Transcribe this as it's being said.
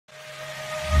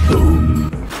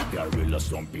Guerrilla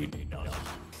stomping in us.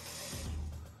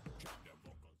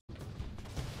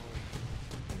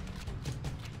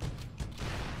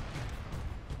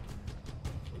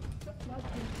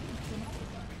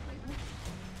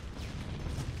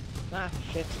 Ah,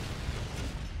 shit.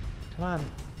 Come on.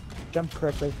 Jump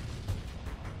correctly.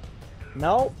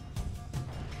 No!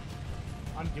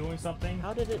 I'm doing something.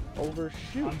 How did it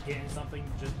overshoot? I'm getting something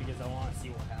just because I want to see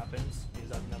what happens,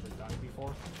 because I've never done it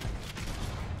before.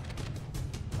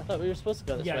 I thought we were supposed to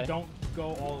go this way. Yeah, don't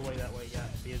go all the way that way yet,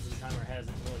 because the timer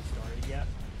hasn't really started yet.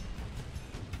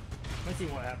 Let's see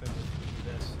what happens if we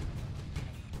do this.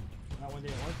 That one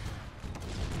didn't work.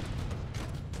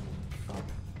 Fuck.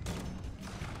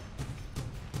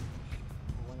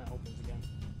 When that opens again.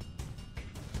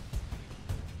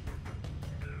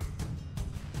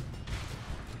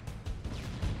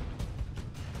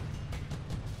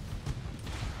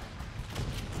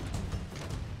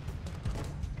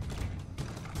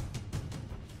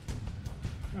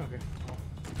 Okay. Well.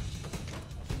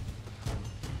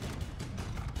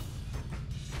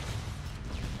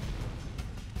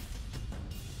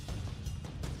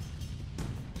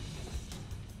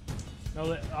 No,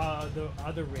 the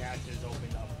other reactors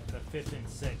opened up, the 5th and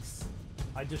 6th.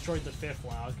 I destroyed the 5th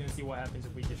one. I was gonna see what happens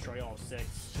if we destroy all 6.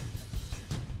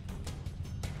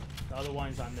 The other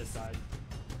one's on this side.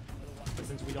 But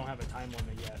since we don't have a time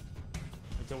limit yet,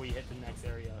 until we hit the next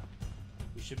area,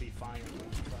 we should be fine if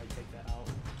we try to take that out.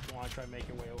 We want to try to make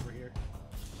our way over here.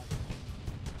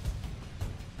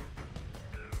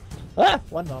 Ah!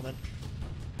 One moment.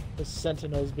 The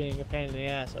Sentinel's being a pain in the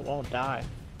ass. It won't die.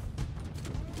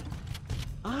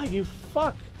 Ah, you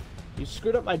fuck! You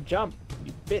screwed up my jump,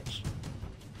 you bitch.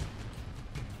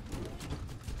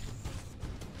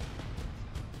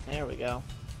 There we go.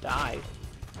 Die.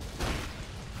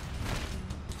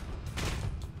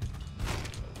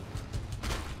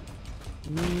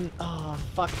 Oh,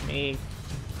 fuck me.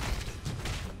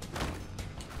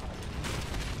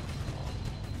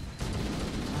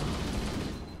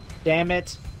 Damn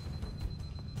it.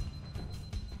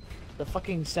 The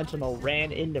fucking Sentinel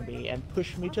ran into me and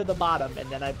pushed me to the bottom, and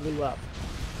then I blew up.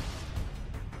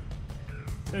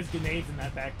 There's grenades in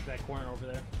that corner over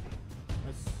there.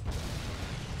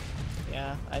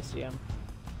 Yeah, I see him.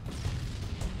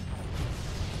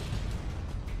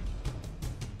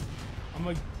 I'm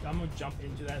gonna jump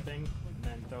into that thing and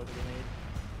then throw the grenade.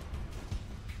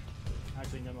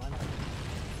 Actually, never mind.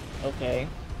 Okay.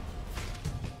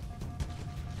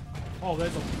 Oh,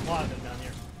 there's a lot of them down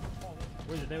here.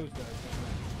 Where did those guys come from?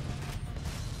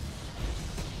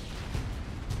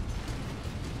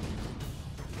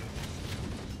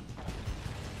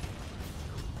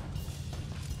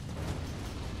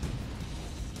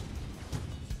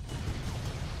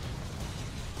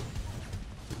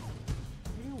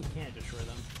 Maybe we can't destroy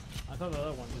them. I thought the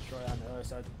other one destroyed on the other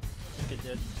side. I think it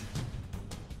did.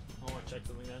 I want to check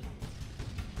something then.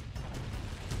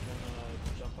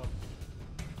 Then jump up.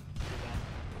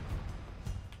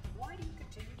 Why do you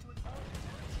continue to ignore this?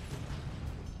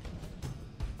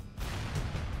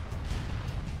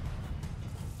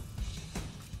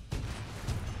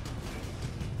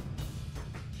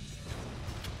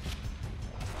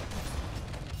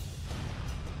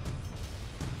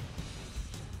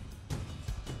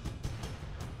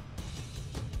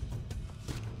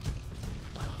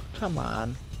 Come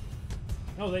on.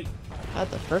 No, they. Had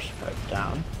the first part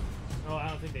down. No, I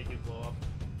don't think they do blow up.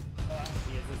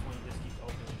 Because this one just keeps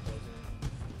opening and closing.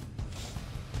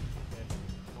 Okay.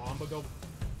 Well, I'm gonna go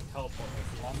teleport with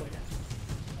you. I'm gonna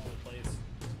all the place.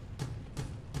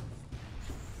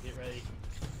 Get ready.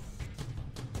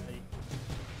 Ready.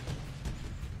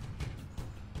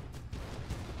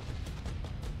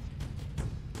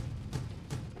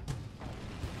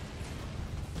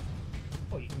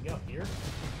 Oh, you can get up here? You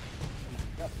can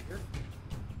get up here?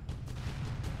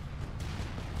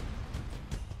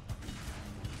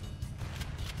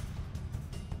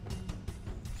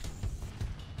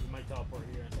 Teleport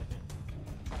here in a second.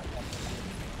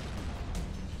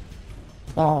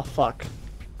 Oh, fuck.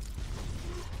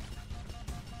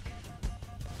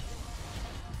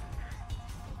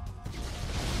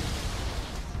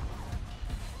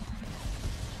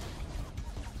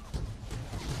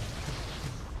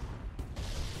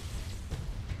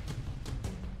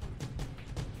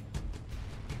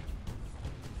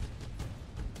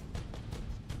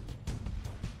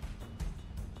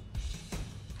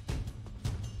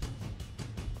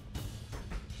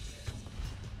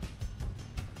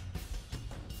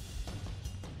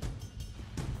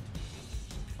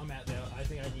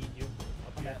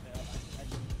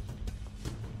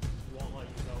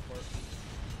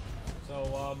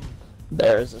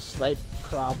 There's a slight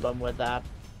problem with that.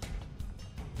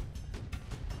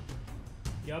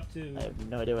 You up to? I have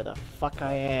no idea where the fuck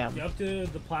I am. You up to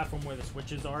the platform where the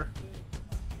switches are?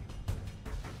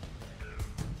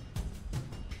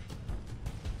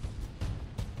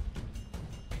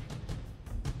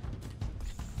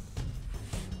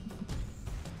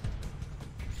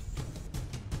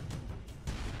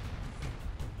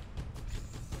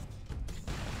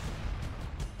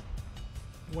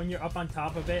 When you're up on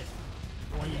top of it,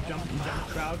 when you jump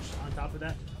crouch on top of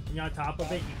that. When you're on top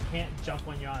of it, you can't jump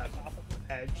when you're on a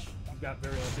edge. You've got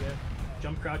very low here.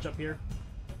 Jump crouch up here.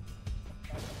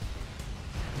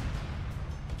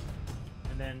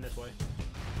 And then this way.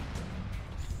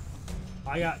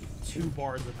 I got 2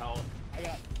 bars of health.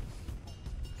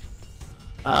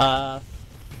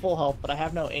 Full health, but I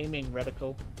have no aiming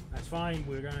reticle. That's fine.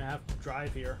 We're gonna have to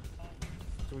drive here.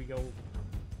 So we go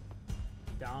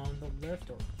down the lift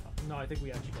or up? No, I think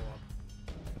we actually go up.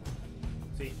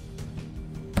 See?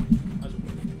 I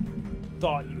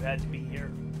thought you had to be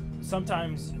here.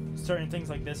 Sometimes certain things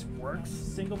like this works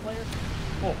single player.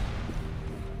 Oh,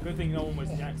 good thing no one was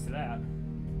next to that.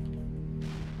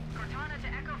 Cortana to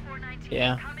Echo 419.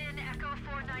 Yeah. Come in, Echo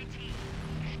 419.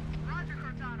 Roger,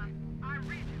 Cortana. I'm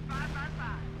Region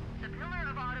 555. The Pillar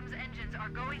of Autumn's engines are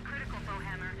going critical,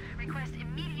 Bowhammer. Request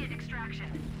immediate extraction.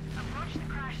 Approach the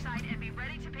crash site and be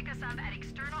ready to pick us up at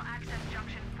external access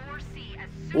junction 4C as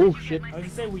soon Oh as you shit! get I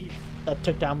was gonna say That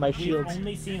took down my we've shields.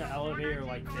 only seen an elevator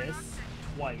like this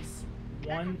twice.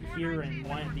 One here and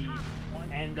one at the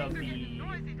end of the.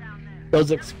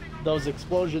 Those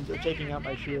explosions are taking out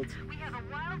my shields. We have a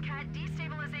Wildcat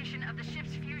destabilization of the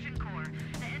ship's fusion core.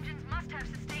 The engines must have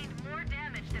sustained more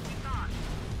damage than we thought.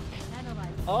 Analyze.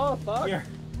 Oh fuck! Here.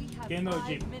 We have Get in the 5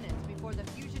 Jeep. minutes before the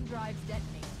fusion drives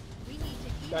detonate. We need to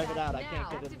Drive it evac out, I now. can't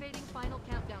get in. Activating final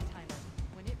countdown timer.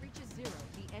 When it reaches 0,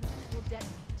 the engines will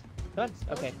detonate. Good.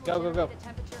 Okay, Explosion go, will go, go. generate a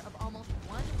temperature of almost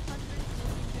 100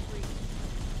 million degrees.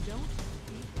 Don't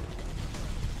be.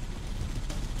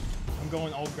 I'm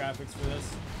going old graphics for this.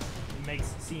 It makes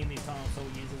seeing these tunnels so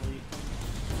easily.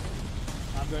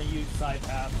 I'm going to use side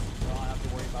paths, so I don't have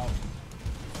to worry about a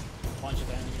bunch of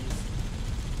enemies.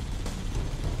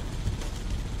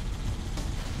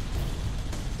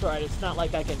 It's alright. It's not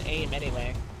like I can aim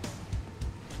anyway.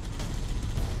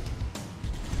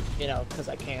 You know, because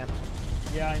I can't.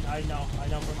 Yeah, I know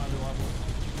from other levels.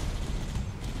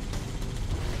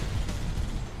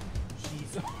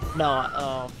 Jeez. No.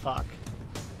 Oh fuck.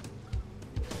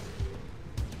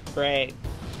 Great.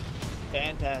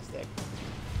 Fantastic.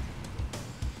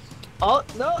 Oh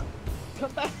no!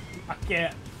 Come back. I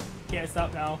can't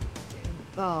stop now.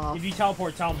 Oh. If you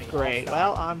teleport, tell me. I'll Great. stop.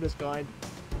 Well, I'm just going.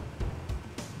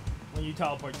 When you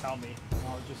teleport, tell me.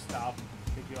 I'll just stop,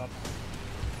 pick you up.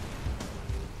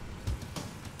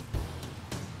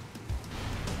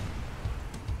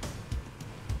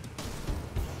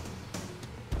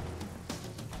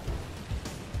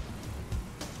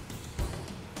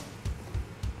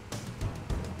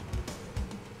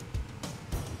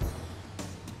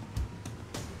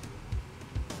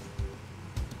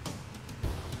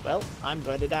 Well, I'm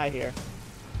going to die here.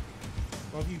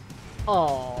 Well, if you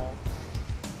Oh.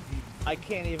 I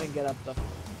can't even get up the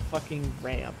fucking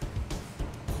ramp.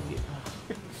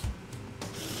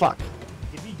 Fuck.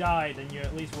 if you die, then you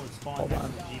at least will spawn Hold next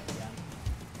on. to the Jeep again.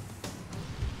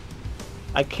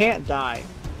 I can't die.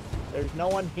 There's no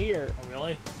one here. Oh,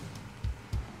 really?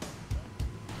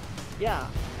 Yeah.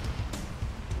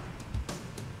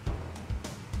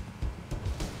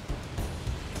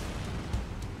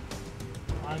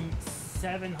 I'm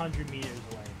 700 meters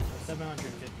away. Or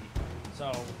 750.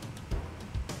 So.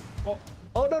 Oh,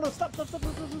 Oh no, stop.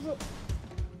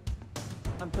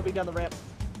 I'm coming down the ramp.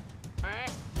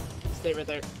 Alright. Stay right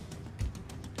there.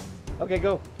 Okay,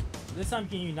 go. this time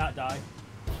can you not die?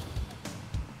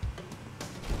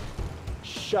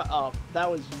 Shut up.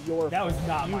 That was your That was fault.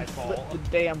 not You my flipped fault. the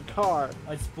damn car.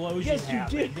 Explosion Yes, you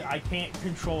happened. did. I can't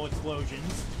control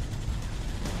explosions.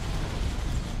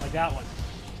 Like that one.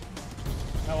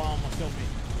 That one almost killed me.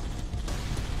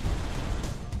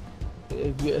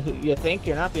 You think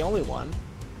you're not the only one.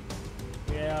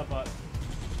 Yeah, but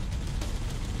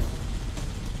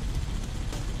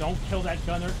don't kill that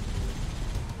gunner.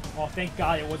 Oh, thank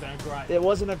God it wasn't a grunt. It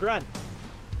wasn't a grunt.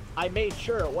 I made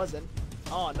sure it wasn't.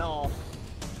 Oh no.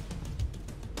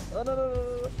 Oh no.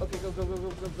 Okay, go.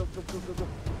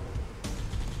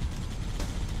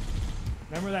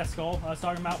 Remember that skull I was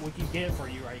talking about? We can get it for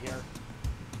you right here.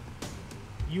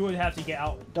 You would have to get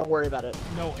out. Don't worry about it.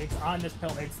 No, it's on this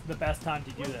pill. It's the best time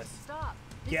to do Wait, this. Stop.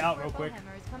 This Get is out where real quick.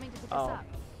 Bowhammer is coming to pick Oh. us up.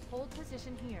 Hold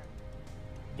position here.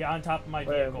 Get on top of my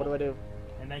Where? vehicle. What do I do?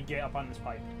 and then get up on this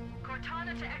pipe.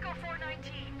 Cortana to Echo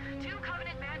 419. 2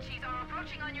 Covenant Banshees are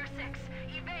approaching on your 6.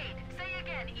 Evade. Say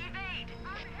again, evade.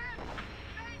 I'm hit.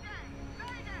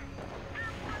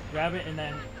 Grab it and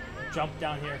then jump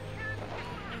down here.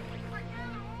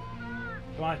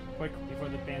 Come on, quick, before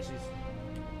the Banshees.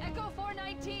 Echo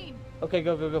 419. Okay,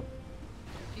 go, go, go.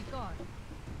 She's gone.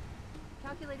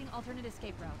 Calculating alternate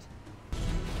escape route.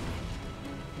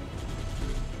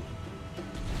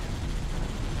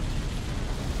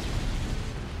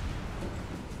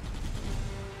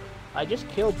 I just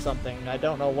killed something. I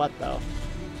don't know what though.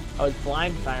 I was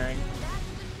blind firing. That's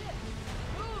the ship.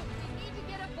 Move! We need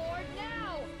to get aboard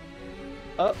now.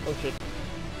 Oh shit.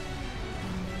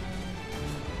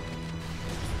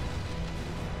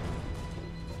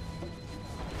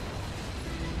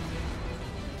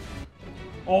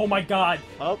 Oh my god!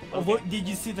 Oh, okay. Look, did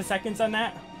you see the seconds on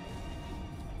that?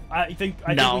 I think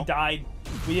we died.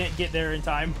 We didn't get there in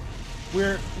time.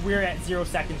 We're at 0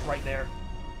 seconds right there.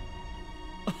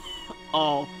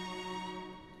 Oh.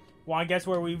 Wanna guess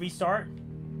where we restart?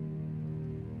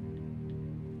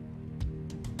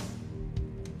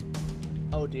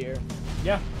 Oh dear.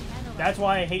 Yeah. That's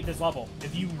why I hate this level.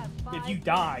 If you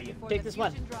die, Take this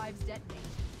one. Drives detonate.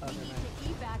 Okay, We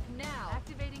need to evac now.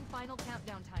 Activating final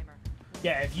countdown timer.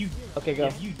 yeah, if you Okay, go.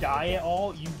 if you die at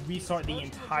all, you restart the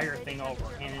entire thing over,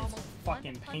 and it's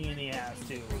fucking pain in the ass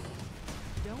too.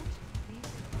 Don't be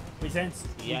But since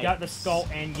we got the Yikes. skull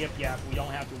and Yip Yap, we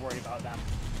don't have to worry about them.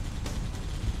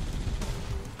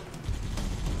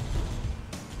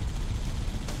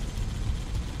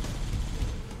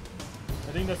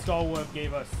 I think the skull would have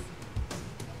gave us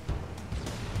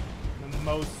the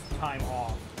most time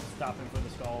off stopping for the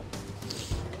skull.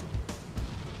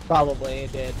 Probably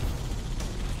it did.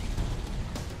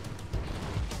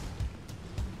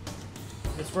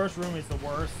 This first room is the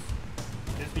worst,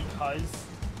 just because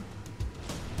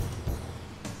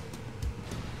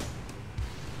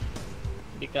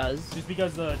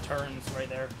Because the turns right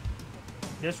there.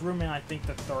 This room and I think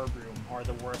the third room are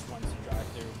the worst ones to drive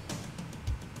through.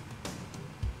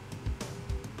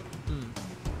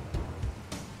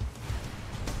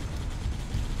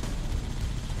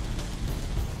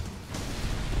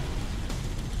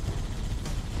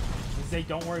 Say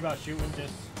don't worry about shooting,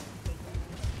 just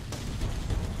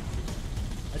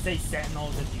I say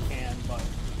sentinels if you can, but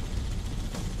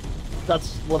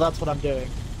that's what I'm doing.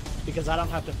 Because I don't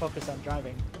have to focus on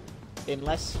driving.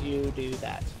 Unless you do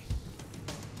that.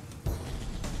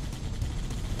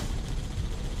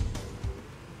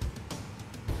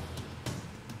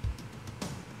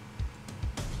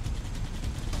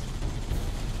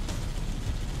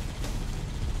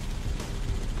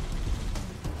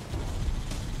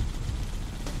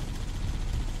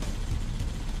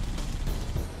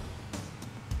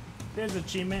 there's an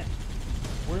achievement.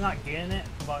 We're not getting it,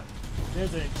 but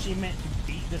there's an achievement to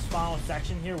beat this final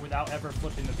section here without ever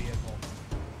flipping the vehicle.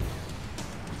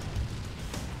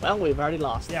 Well, we've already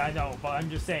lost. Yeah, I know, but I'm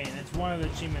just saying, it's one of the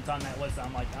achievements on that list.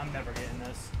 I'm like, I'm never getting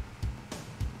this.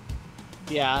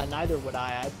 Yeah, neither would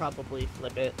I. I'd probably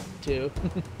flip it too.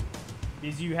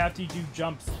 Because you have to do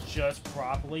jumps just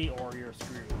properly or you're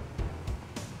screwed.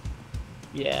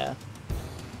 Yeah.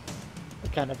 I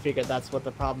kind of figured that's what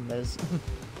the problem is.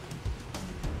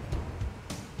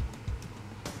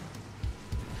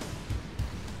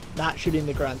 Not shooting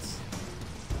the grunts.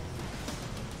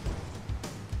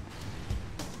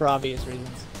 For obvious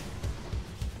reasons.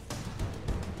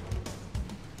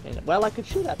 And, well, I could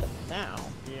shoot at them now.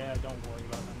 Yeah, don't worry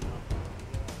about them now.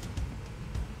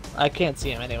 I can't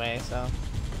see them anyway, so...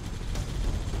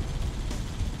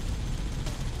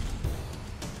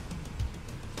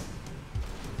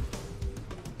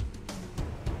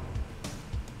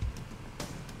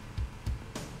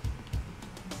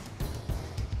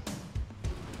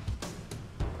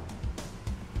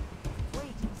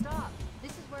 Wait, stop.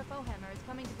 This is where Fohammer is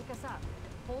coming to pick us up.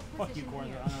 Hold Fuck you, position Corn.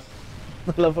 here.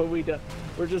 I love what we do.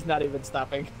 We're just not even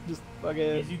stopping. Just fucking...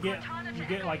 Because you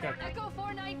get like a Echo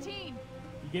 419.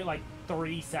 you get like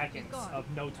 3 seconds of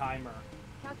no timer.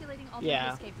 Calculating alternate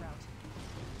Yeah. escape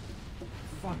route.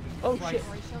 Fucking Oh, Christ. shit.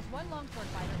 Story shows one Longford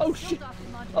fighter. Oh, still shit. docked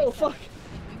in Launch Oh, Bay fuck. 7.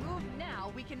 If we move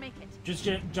now, we can make it. Just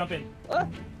jump in. Ah!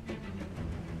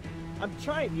 I'm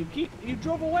trying. You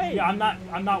drove away. Yeah,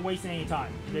 I'm not wasting any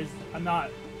time. I'm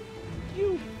not.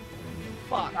 You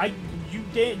fuck. You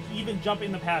didn't even jump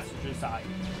in the passenger side.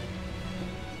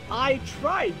 I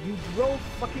tried. You drove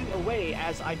fucking away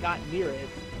as I got near it.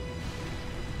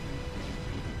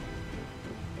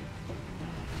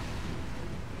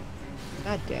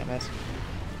 God damn it.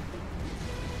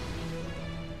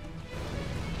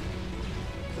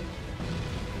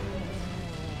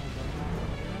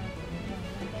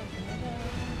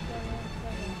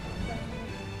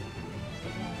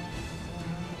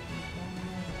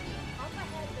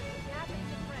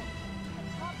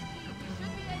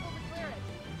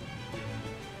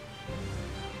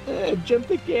 jump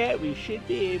the gap. We should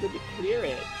be able to clear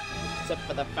it. Except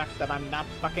for the fact that I'm not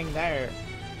fucking there.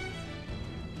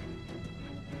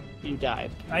 You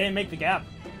died. I didn't make the gap.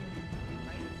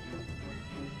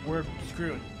 We're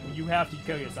screwed. You have to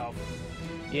kill yourself.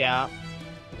 Yeah.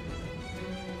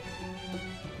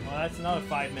 Well, that's another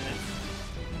 5 minutes.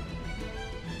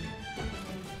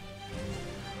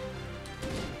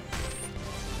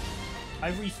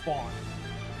 I respawn.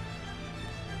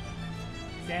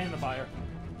 Stand in the fire.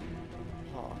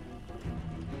 Oh.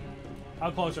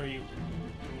 How close are you?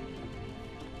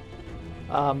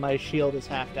 My shield is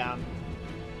half down.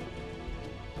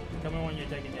 Tell me when you're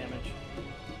taking damage.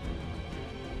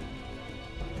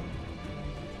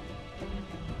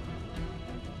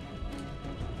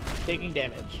 Taking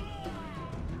damage.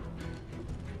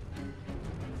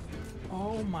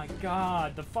 Oh my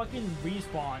god, the fucking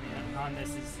respawn on this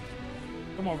is...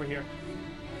 Come over here.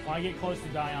 When I get close to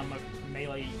die on my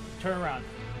melee, turn around.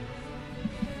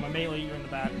 My melee, you're in the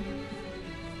back.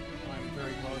 I'm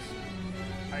very close.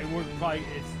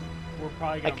 We're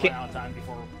probably gonna run out of time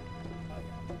before...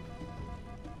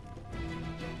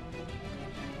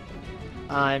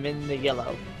 I'm in the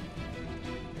yellow.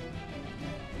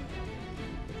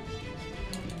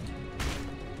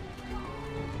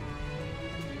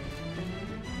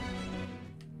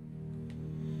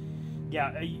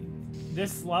 Yeah,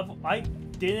 this level, I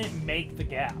didn't make the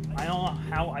gap. I don't know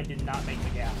how I did not make the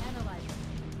gap. Analyzer.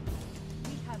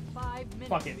 We have 5 minutes.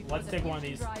 Fuck it, before let's the take one of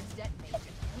fusion these. drives detonate.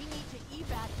 We need to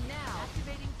evac now.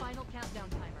 Activating final countdown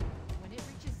timer. When it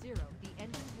reaches 0, the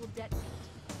engines will detonate.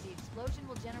 The explosion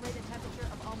will generate a temperature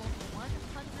of almost 100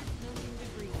 million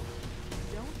degrees.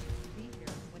 Don't be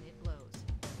here when it blows.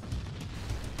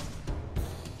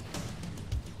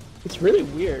 It's really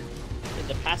weird in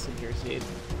the passenger seat.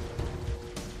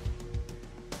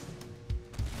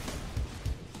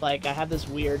 Like, I have this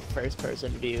weird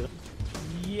first-person view.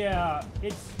 Yeah,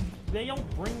 they don't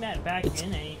bring that back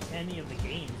in any of the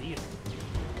games either.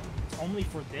 It's only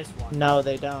for this one. No,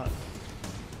 they don't.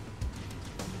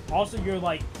 Also, you're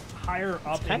like higher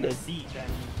up in the kinda- seat than...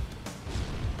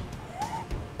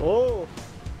 Oh!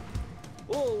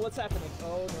 Oh, what's happening?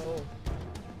 Oh no.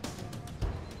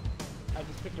 I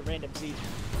just picked a random seat.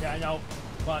 Yeah, I know,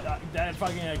 but that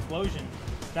fucking explosion,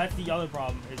 that's the other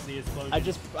problem, is the explosion. I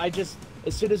just,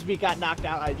 as soon as we got knocked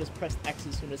out, I just pressed X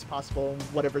as soon as possible,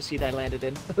 whatever seat I landed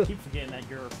in. I keep forgetting that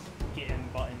your getting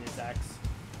button is X.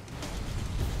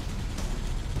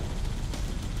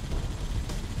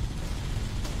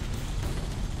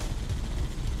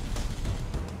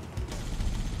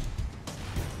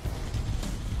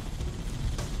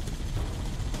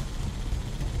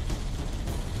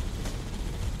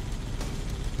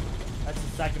 That's the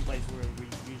second place where we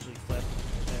usually flip,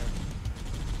 right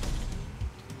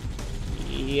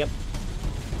there. Yep.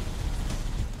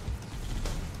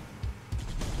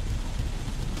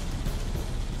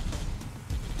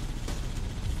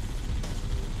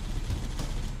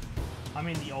 I'm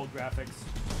in the old graphics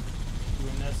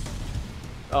doing this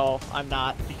Oh, I'm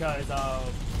not. because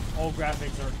old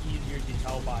graphics are easier to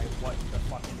tell by what the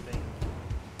fucking thing.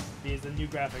 Because the new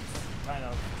graphics kind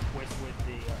of twist with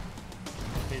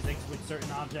the physics with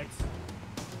certain objects.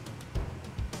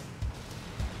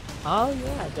 Oh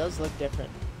yeah, it does look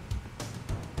different.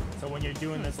 So when you're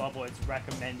doing this level, it's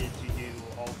recommended to do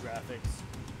old graphics.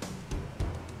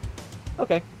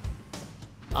 Okay.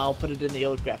 I'll put it in the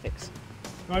old graphics.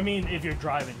 I mean, if you're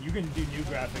driving, you can do new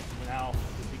graphics now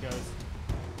just because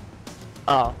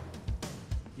Oh.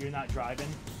 you're not driving.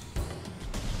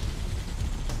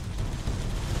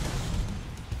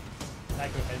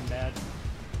 That could have been bad.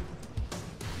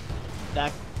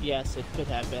 That, yes, it could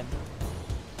have been.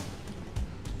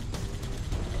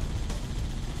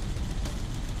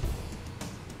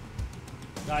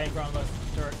 Guy in front of us,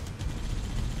 turret.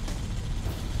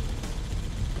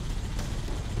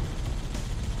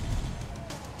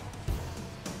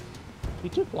 We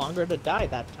took longer to die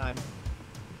that time.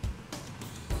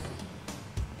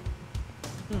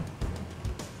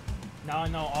 Now I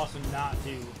know also not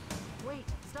to Wait,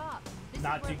 stop. This is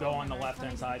not where to go on the Bowhammer is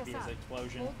left-hand coming side to pick us because up.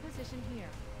 explosion. Hold position here.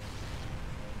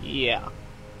 Yeah.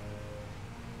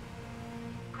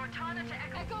 Cortana to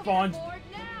Echo. Spawn. Board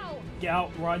now! Get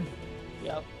out, run.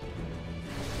 Yep.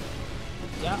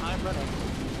 Yeah, I'm running.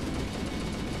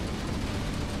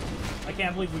 I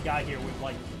can't believe we got here with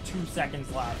like 2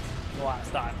 seconds left the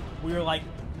last time. We were like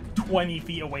 20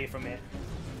 feet away from it.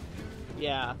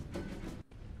 Yeah.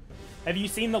 Have you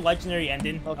seen the legendary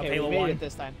ending of Okay, Halo we made 1? it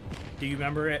this time. Do you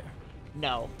remember it?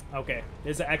 No. Okay,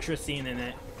 there's an extra scene in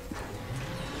it.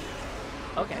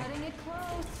 Okay. Cutting it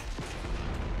close.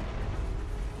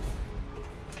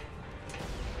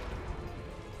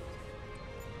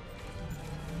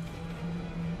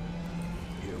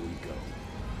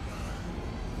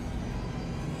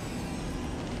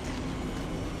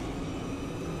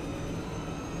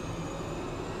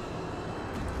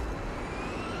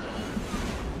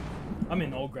 I'm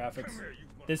in old graphics.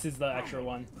 This is the extra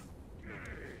one.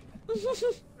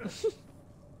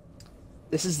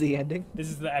 This is the ending? This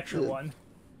is the extra one.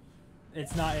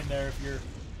 It's not in there if you're...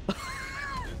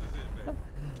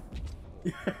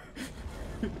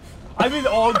 I'm in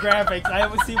old graphics. I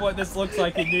haven't seen what this looks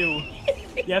like in new.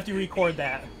 You have to record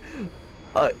that.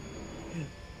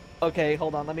 Okay,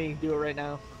 hold on. Let me do it right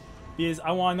now. Because I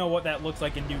want to know what that looks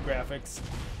like in new graphics.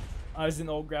 I was in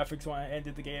old graphics when I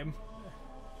ended the game.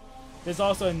 There's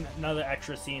also another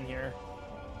extra scene here.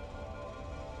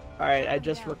 Alright, I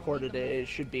just recorded it. It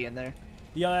should be in there.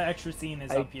 The other extra scene is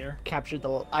up here. Captured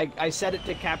the... I set it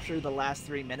to capture the last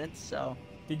 3 minutes, so...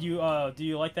 Did you, do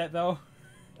you like that, though?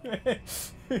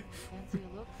 Fancy a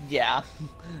look? Yeah.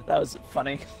 That was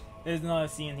funny. There's another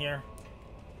scene here.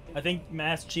 I think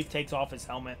Master Chief takes off his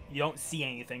helmet. You don't see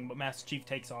anything, but Master Chief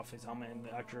takes off his helmet in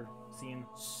the extra scene.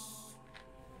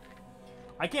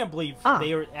 I can't believe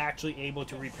they were actually able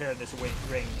to repair this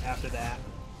ring after that.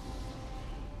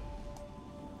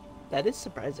 That is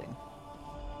surprising.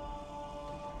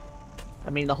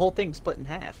 I mean, the whole thing split in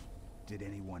half. Did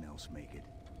anyone else make it?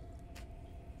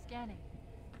 Scanning.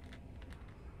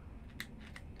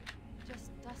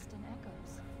 Just dust and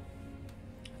echoes.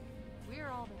 We're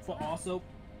all that's But left. also,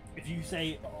 if you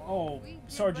say, oh,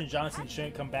 Sergeant Johnson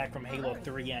shouldn't come back from Halo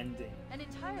 3 ending. An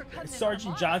entire Covenant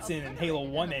Sergeant armada Johnson in obliterated Halo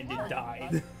in 1 the ended flood.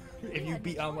 died. If you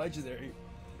beat on Legendary.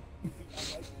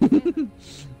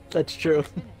 That's true.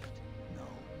 Finished. No.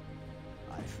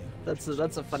 I think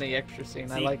That's a funny extra scene.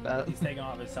 I See, like that. He's taking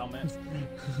off his helmet.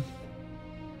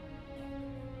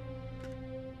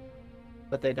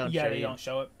 But they don't Yeah, show they you. don't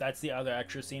show it. That's the other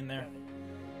extra scene there.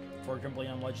 For complete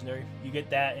on Legendary. You get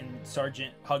that and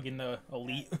Sergeant hugging the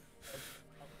Elite.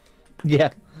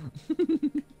 Yeah.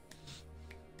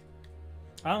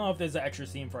 I don't know if there's an extra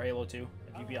scene for Halo 2.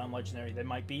 If you be on Legendary, there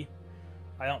might be.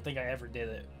 I don't think I ever did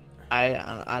it.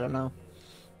 I don't know.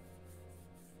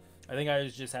 I think I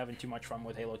was just having too much fun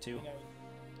with Halo 2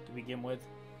 to begin with.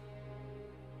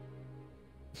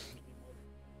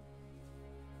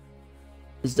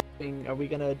 Are we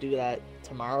gonna do that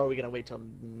tomorrow, or are we gonna wait till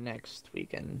next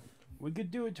weekend? We could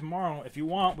do it tomorrow. If you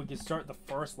want, we could start the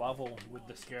first level with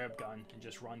the Scarab gun and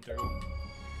just run through.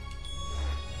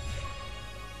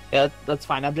 Yeah, that's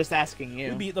fine. I'm just asking You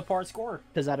you. beat the part score.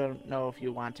 Because I don't know if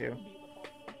you want to.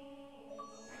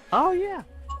 Oh, yeah.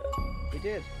 We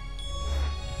did.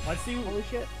 Let's do Holy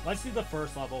shit. Let's do the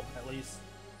first level at least,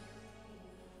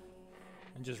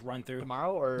 and just run through.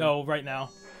 Tomorrow, or? No, right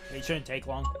now. It shouldn't take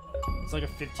long. It's like a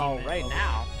 15 Oh, minute right level.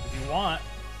 now? If you want.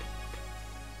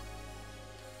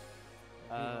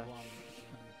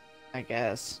 I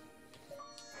guess.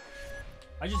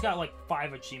 I just got like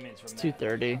 5 achievements from It's that.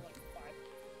 2:30.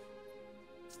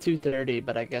 It's 2:30,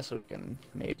 but I guess we can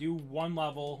maybe. Do one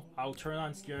level. I'll turn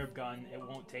on Scarab gun. It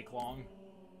won't take long.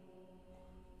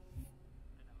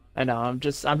 I know. I'm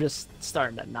just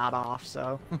starting to nod off.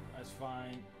 So. That's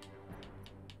fine.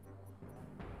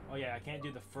 Oh yeah, I can't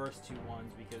do the first 2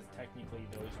 ones because technically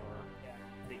those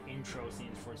are the intro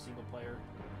scenes for a single player.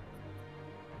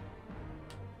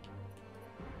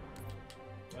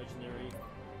 Legendary.